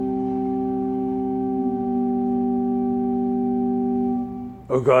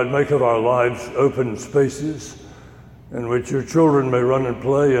O God, make of our lives open spaces in which your children may run and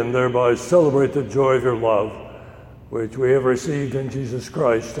play and thereby celebrate the joy of your love, which we have received in Jesus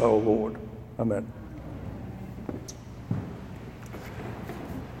Christ our Lord. Amen.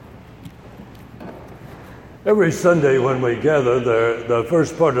 Every Sunday when we gather, the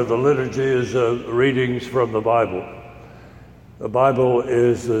first part of the liturgy is readings from the Bible. The Bible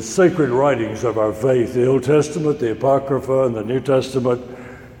is the sacred writings of our faith, the Old Testament, the Apocrypha, and the New Testament.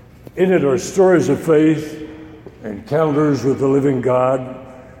 In it are stories of faith, encounters with the living God,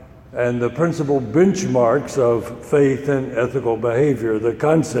 and the principal benchmarks of faith and ethical behavior, the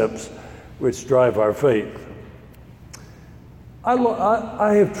concepts which drive our faith.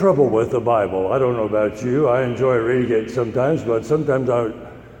 I have trouble with the Bible. I don't know about you. I enjoy reading it sometimes, but sometimes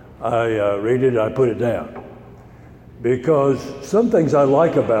I read it and I put it down. Because some things I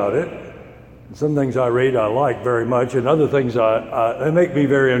like about it, some things I read I like very much, and other things they make me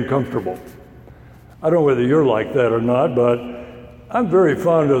very uncomfortable. I don't know whether you're like that or not, but I'm very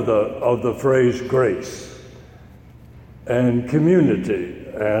fond of the phrase grace and community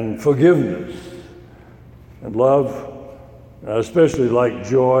and forgiveness and love. I especially like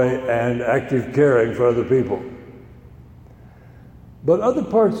joy and active caring for other people. But other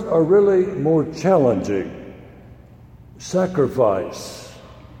parts are really more challenging. Sacrifice,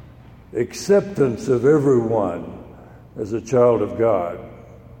 acceptance of everyone as a child of God,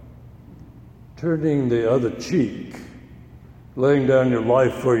 turning the other cheek, laying down your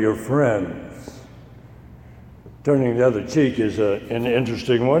life for your friends. Turning the other cheek is an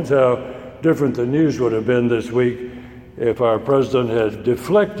interesting one. How different the news would have been this week if our president had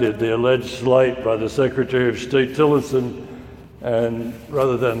deflected the alleged slight by the Secretary of State Tillerson, and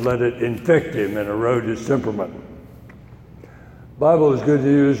rather than let it infect him and erode his temperament. The Bible is good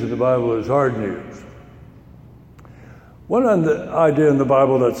news and the Bible is hard news. One idea in the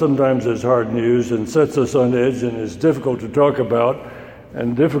Bible that sometimes is hard news and sets us on edge and is difficult to talk about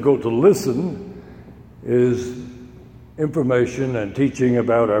and difficult to listen is information and teaching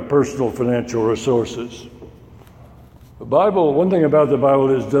about our personal financial resources. The Bible, one thing about the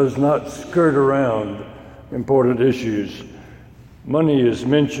Bible is does not skirt around important issues. Money is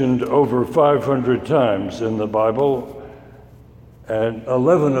mentioned over 500 times in the Bible, and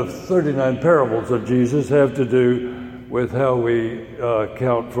 11 of 39 parables of Jesus have to do with how we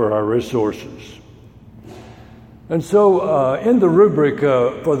count for our resources. And so in the rubric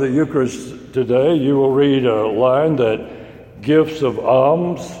for the Eucharist today, you will read a line that gifts of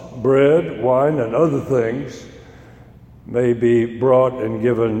alms, bread, wine, and other things may be brought and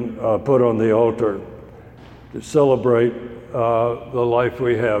given, put on the altar to celebrate the life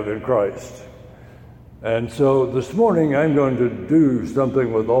we have in Christ. And so this morning I'm going to do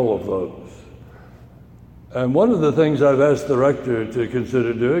something with all of those. And one of the things I've asked the rector to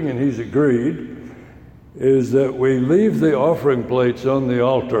consider doing, and he's agreed, is that we leave the offering plates on the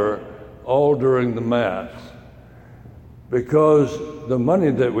altar all during the Mass, because the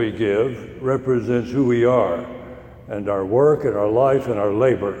money that we give represents who we are and our work and our life and our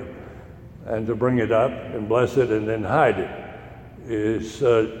labor. And to bring it up and bless it and then hide it is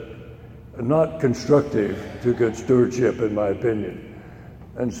not constructive to good stewardship, in my opinion.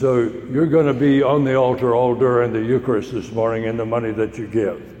 And so you're going to be on the altar all during the Eucharist this morning in the money that you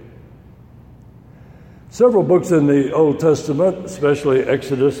give. Several books in the Old Testament, especially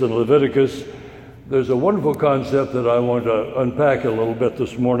Exodus and Leviticus, there's a wonderful concept that I want to unpack a little bit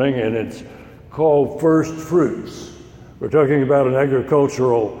this morning, and it's called first fruits. We're talking about an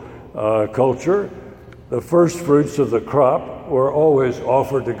agricultural culture. The first fruits of the crop were always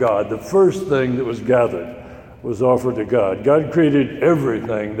offered to God. The first thing that was gathered was offered to God. God created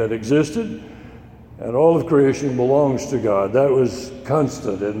everything that existed, and all of creation belongs to God. That was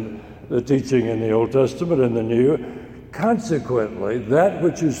constant in the teaching in the Old Testament and the New. Consequently, that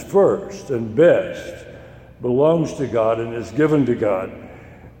which is first and best belongs to God and is given to God.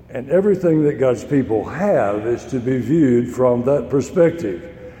 And everything that God's people have is to be viewed from that perspective.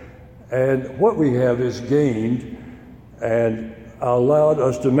 And what we have is gained and allowed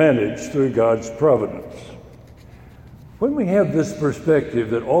us to manage through God's providence. When we have this perspective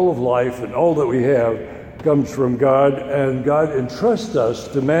that all of life and all that we have comes from God, and God entrusts us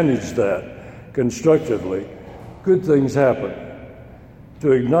to manage that constructively, good things happen.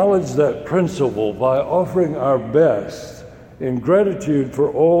 To acknowledge that principle by offering our best in gratitude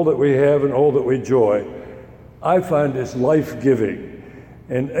for all that we have and all that we enjoy, I find is life-giving,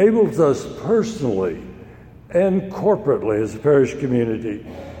 enables us personally and corporately as a parish community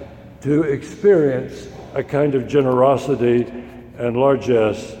to experience a kind of generosity and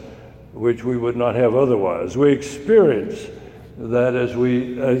largesse which we would not have otherwise. We experience that as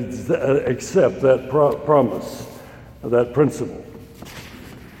we accept that promise, that principle.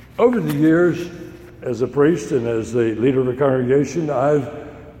 Over the years, as a priest and as the leader of a congregation, I've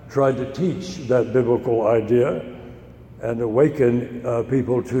tried to teach that biblical idea and awaken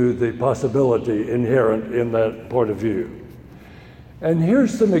people to the possibility inherent in that point of view. And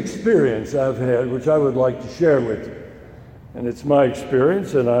here's some experience I've had, which I would like to share with you. And it's my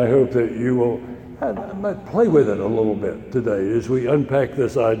experience, and I hope that you will might play with it a little bit today as we unpack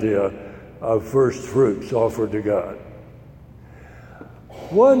this idea of first fruits offered to God.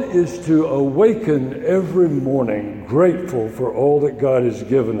 One is to awaken every morning grateful for all that God has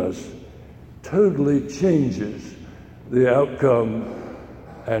given us. Totally changes the outcome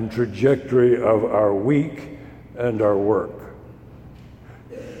and trajectory of our week and our work.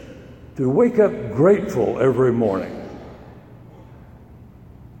 To wake up grateful every morning.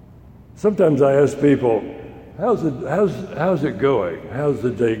 Sometimes I ask people, how's it going? How's the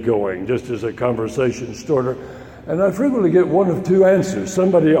day going? Just as a conversation starter. And I frequently get one of two answers.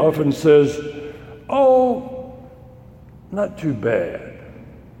 Somebody often says, oh, not too bad,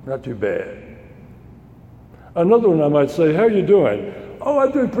 not too bad. Another one I might say, how are you doing? Oh,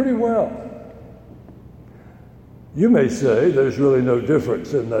 I'm doing pretty well. You may say there's really no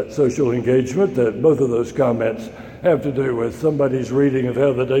difference in that social engagement, that both of those comments have to do with somebody's reading of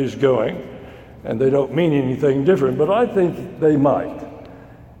how the day's going, and they don't mean anything different, but I think they might.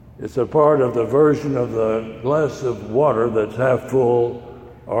 It's a part of the version of the glass of water that's half full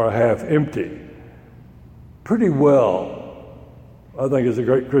or half empty. Pretty well, I think, is a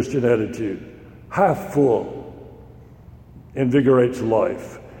great Christian attitude. Half full invigorates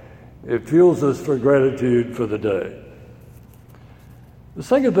life. It fuels us for gratitude for the day. The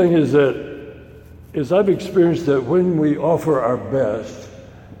second thing is I've experienced that when we offer our best,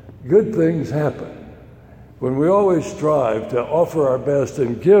 good things happen. When we always strive to offer our best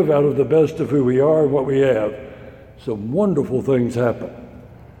and give out of the best of who we are and what we have, some wonderful things happen.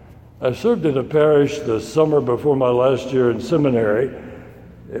 I served in a parish the summer before my last year in seminary.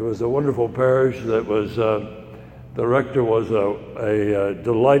 It was a wonderful parish that was, the rector was a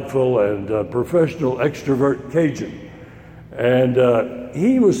delightful and professional extrovert Cajun. And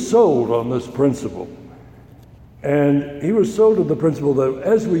he was sold on this principle. And he was sold on the principle that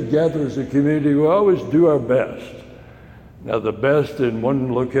as we gather as a community, we always do our best. Now, the best in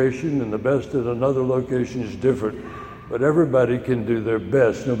one location and the best in another location is different, but everybody can do their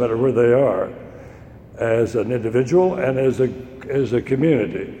best no matter where they are, as an individual and as a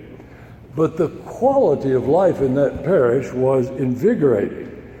community. But the quality of life in that parish was invigorating.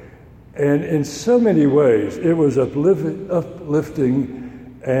 And in so many ways, it was uplifting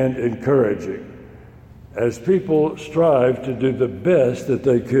and encouraging as people strived to do the best that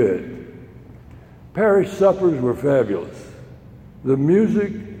they could. Parish suppers were fabulous. The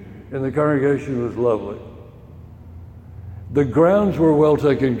music in the congregation was lovely. The grounds were well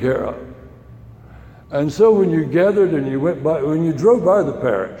taken care of. And so when you gathered and when you drove by the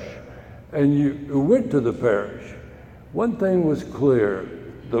parish and you went to the parish, one thing was clear: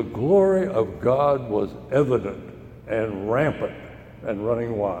 the glory of God was evident and rampant and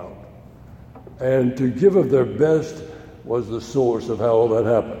running wild. And to give of their best was the source of how all that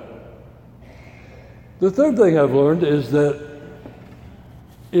happened. The third thing I've learned is that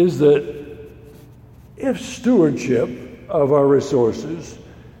if stewardship of our resources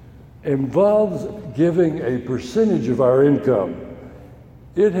involves giving a percentage of our income,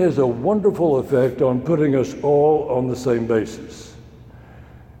 it has a wonderful effect on putting us all on the same basis.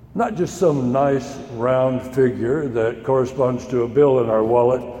 Not just some nice round figure that corresponds to a bill in our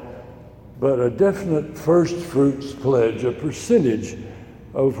wallet, but a definite first fruits pledge, a percentage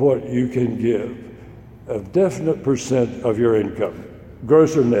of what you can give, a definite percent of your income,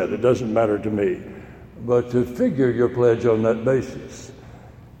 gross or net, it doesn't matter to me, but to figure your pledge on that basis.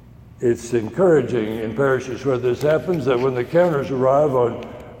 It's encouraging in parishes where this happens that when the counters arrive on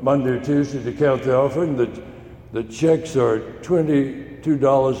Monday or Tuesday to count the offering, the checks are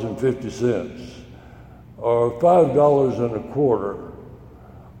 $22.50 or $5.25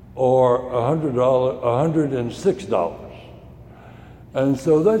 or $106. And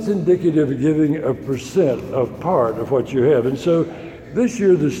so that's indicative of giving a percent of part of what you have. And so this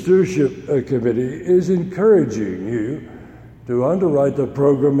year the Stewardship Committee is encouraging you to underwrite the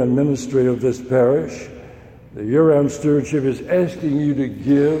program and ministry of this parish. The year-round stewardship is asking you to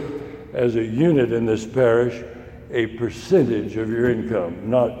give as a unit in this parish a percentage of your income,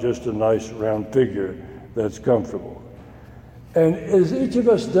 not just a nice round figure that's comfortable. And as each of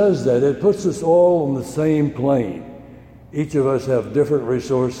us does that, it puts us all on the same plane. Each of us have different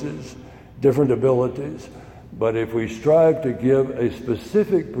resources, different abilities, But if we strive to give a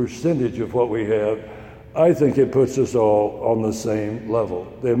specific percentage of what we have, I think it puts us all on the same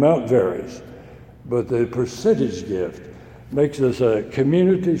level. The amount varies, but the percentage gift makes us a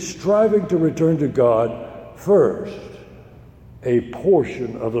community striving to return to God first a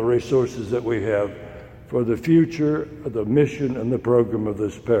portion of the resources that we have for the future, the mission, and the program of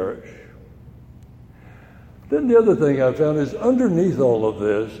this parish. Then the other thing I found is underneath all of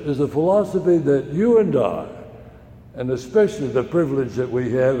this is a philosophy that you and I, and especially the privilege that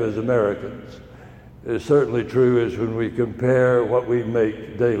we have as Americans, is certainly true is when we compare what we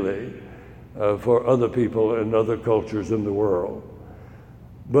make daily for other people and other cultures in the world.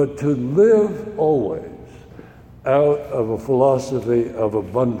 But to live always out of a philosophy of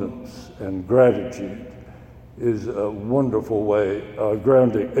abundance and gratitude is a wonderful way,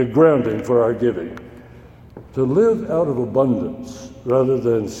 grounding for our giving. To live out of abundance rather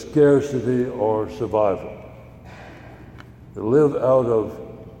than scarcity or survival. To live out of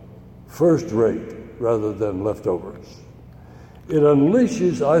first rate rather than leftovers. It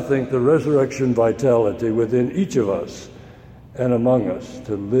unleashes, I think, the resurrection vitality within each of us and among us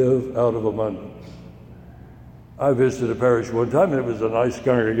to live out of abundance. I visited a parish one time, and it was a nice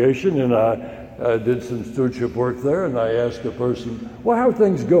congregation, and I did some stewardship work there, and I asked a person, well, how are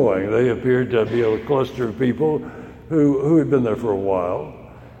things going? They appeared to be a cluster of people who had been there for a while.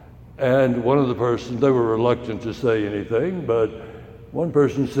 And one of the persons, they were reluctant to say anything, but one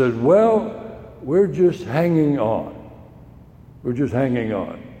person said, well, we're just hanging on. We're just hanging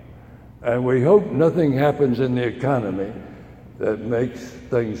on. And we hope nothing happens in the economy that makes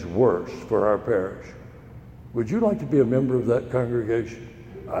things worse for our parish. Would you like to be a member of that congregation?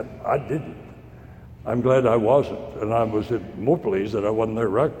 I didn't. I'm glad I wasn't, and I was more pleased that I wasn't their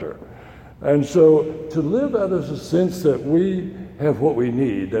rector. And so to live out of a sense that we have what we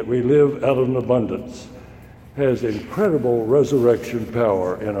need, that we live out of an abundance, has incredible resurrection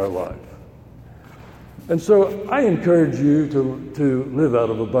power in our life. And so I encourage you to live out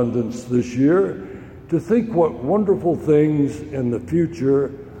of abundance this year, to think what wonderful things in the future,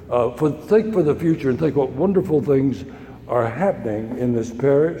 think for the future and think what wonderful things are happening in this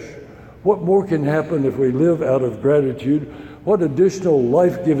parish. What more can happen if we live out of gratitude? What additional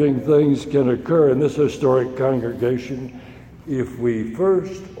life-giving things can occur in this historic congregation if we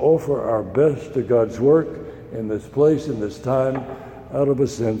first offer our best to God's work in this place, in this time, out of a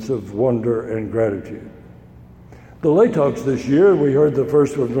sense of wonder and gratitude? The lay talks this year, we heard the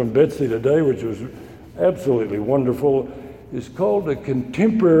first one from Betsy today, which was absolutely wonderful, is called A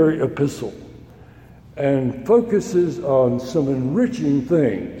Contemporary Epistle and focuses on some enriching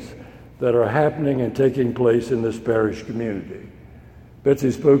things that are happening and taking place in this parish community. Betsy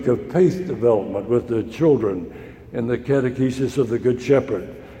spoke of faith development with the children in the catechesis of the Good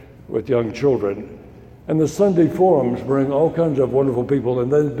Shepherd with young children. And the Sunday forums bring all kinds of wonderful people,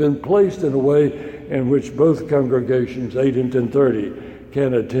 and they've been placed in a way in which both congregations, 8 and 10:30,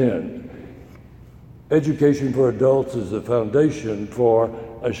 can attend. Education for adults is the foundation for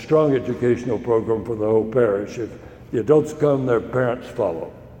a strong educational program for the whole parish. If the adults come, their parents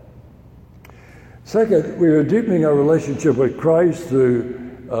follow. Second, we are deepening our relationship with Christ through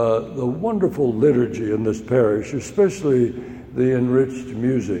the wonderful liturgy in this parish, especially the enriched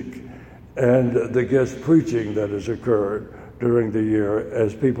music and the guest preaching that has occurred during the year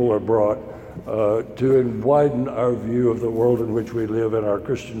as people are brought to widen our view of the world in which we live in our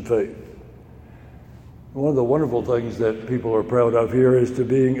Christian faith. One of the wonderful things that people are proud of here is to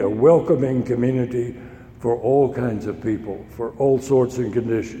being a welcoming community for all kinds of people, for all sorts and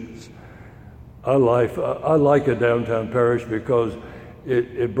conditions. I like a downtown parish because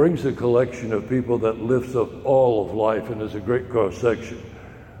it brings a collection of people that lifts up all of life and is a great cross-section.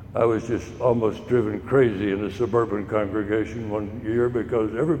 I was just almost driven crazy in a suburban congregation one year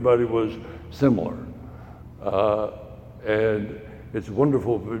because everybody was similar. And it's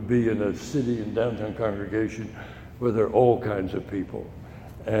wonderful to be in a city and downtown congregation where there are all kinds of people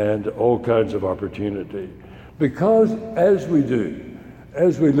and all kinds of opportunity. Because as we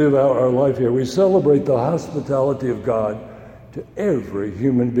live out our life here, we celebrate the hospitality of God to every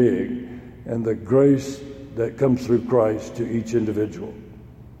human being and the grace that comes through Christ to each individual.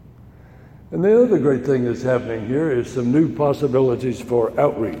 And the other great thing that's happening here is some new possibilities for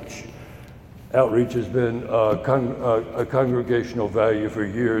outreach. Outreach has been a congregational value for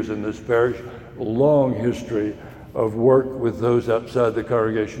years in this parish, a long history of work with those outside the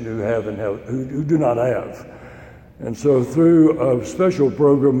congregation who do not have. And so through a special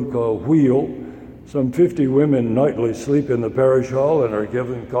program called Wheel, some 50 women nightly sleep in the parish hall and are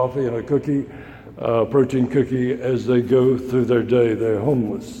given coffee and a cookie, protein cookie, as they go through their day. They're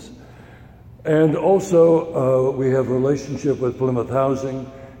homeless. And also, we have a relationship with Plymouth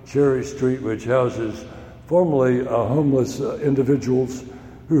Housing, Cherry Street, which houses formerly homeless individuals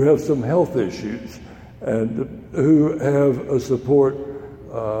who have some health issues and who have a support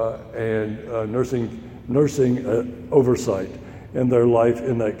and nursing oversight in their life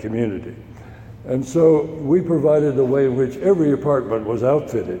in that community. And so we provided a way in which every apartment was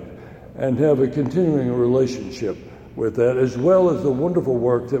outfitted and have a continuing relationship with that, as well as the wonderful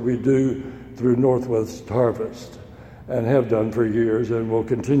work that we do through Northwest Harvest and have done for years and will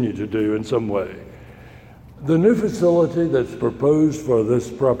continue to do in some way. The new facility that's proposed for this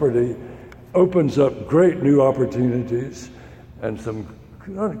property opens up great new opportunities, and some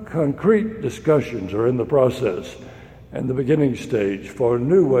concrete discussions are in the process and the beginning stage for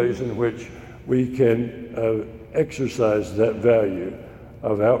new ways in which we can exercise that value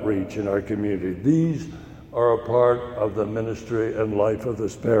of outreach in our community. These are a part of the ministry and life of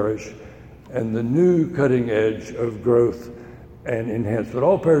this parish and the new cutting edge of growth and enhancement.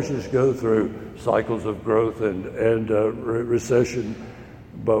 All parishes go through cycles of growth and recession,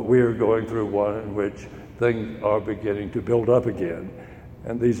 but we are going through one in which things are beginning to build up again,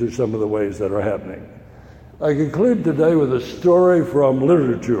 and these are some of the ways that are happening. I conclude today with a story from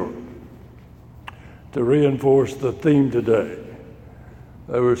literature to reinforce the theme today.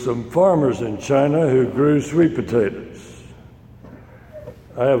 There were some farmers in China who grew sweet potatoes.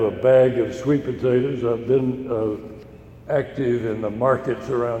 I have a bag of sweet potatoes. I've been active in the markets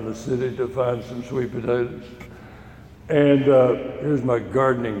around the city to find some sweet potatoes. And here's my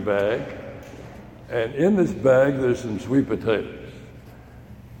gardening bag. And in this bag, there's some sweet potatoes.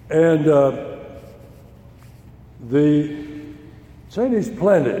 And the Chinese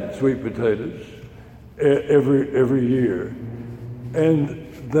planted sweet potatoes every year. And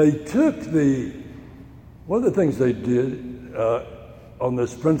they took one of the things they did on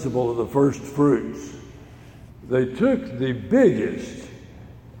this principle of the first fruits, they took the biggest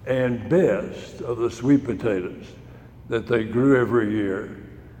and best of the sweet potatoes that they grew every year,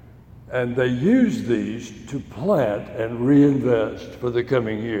 and they used these to plant and reinvest for the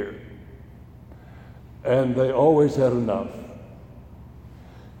coming year. And they always had enough.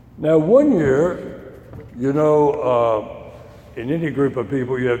 Now, one year, in any group of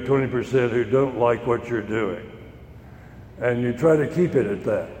people, you have 20% who don't like what you're doing. And you try to keep it at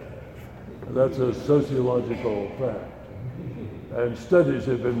that. That's a sociological fact. And studies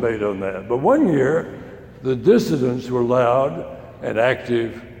have been made on that. But one year, the dissidents were loud and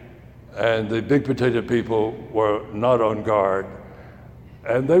active, and the big potato people were not on guard.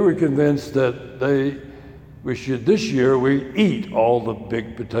 And they were convinced that this year we eat all the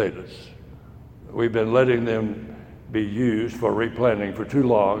big potatoes. We've been letting them be used for replanting for too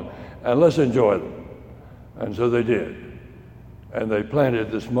long, and let's enjoy them. And so they did. And they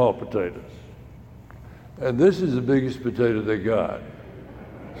planted the small potatoes. And this is the biggest potato they got.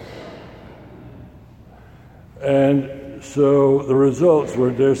 And so the results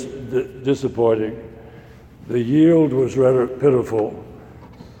were disappointing. The yield was rather pitiful,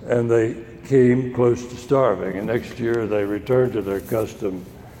 and they came close to starving. And next year they returned to their custom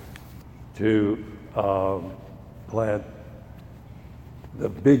to plant the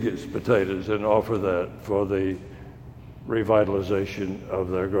biggest potatoes and offer that for the revitalization of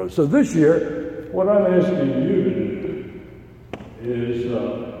their growth. So this year, what I'm asking you to do is,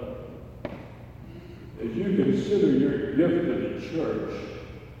 as you consider your gift to the church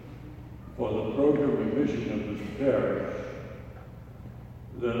for the program and mission of this parish,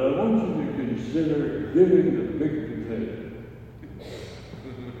 that I want you to consider giving the big potato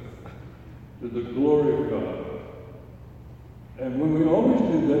to the glory of God. And when we always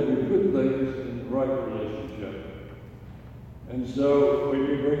do that, we put things in the right relationship. And so when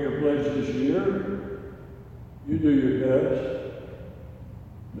you bring your pledge this year, you do your best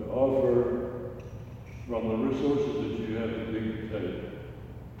to offer from the resources that you have to big potato.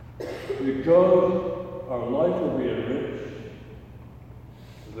 Because our life will be enriched,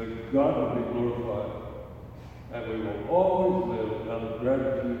 that God will be glorified, and we will always live out of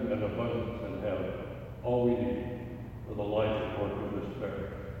gratitude and abundance and have all we need for the life and work of this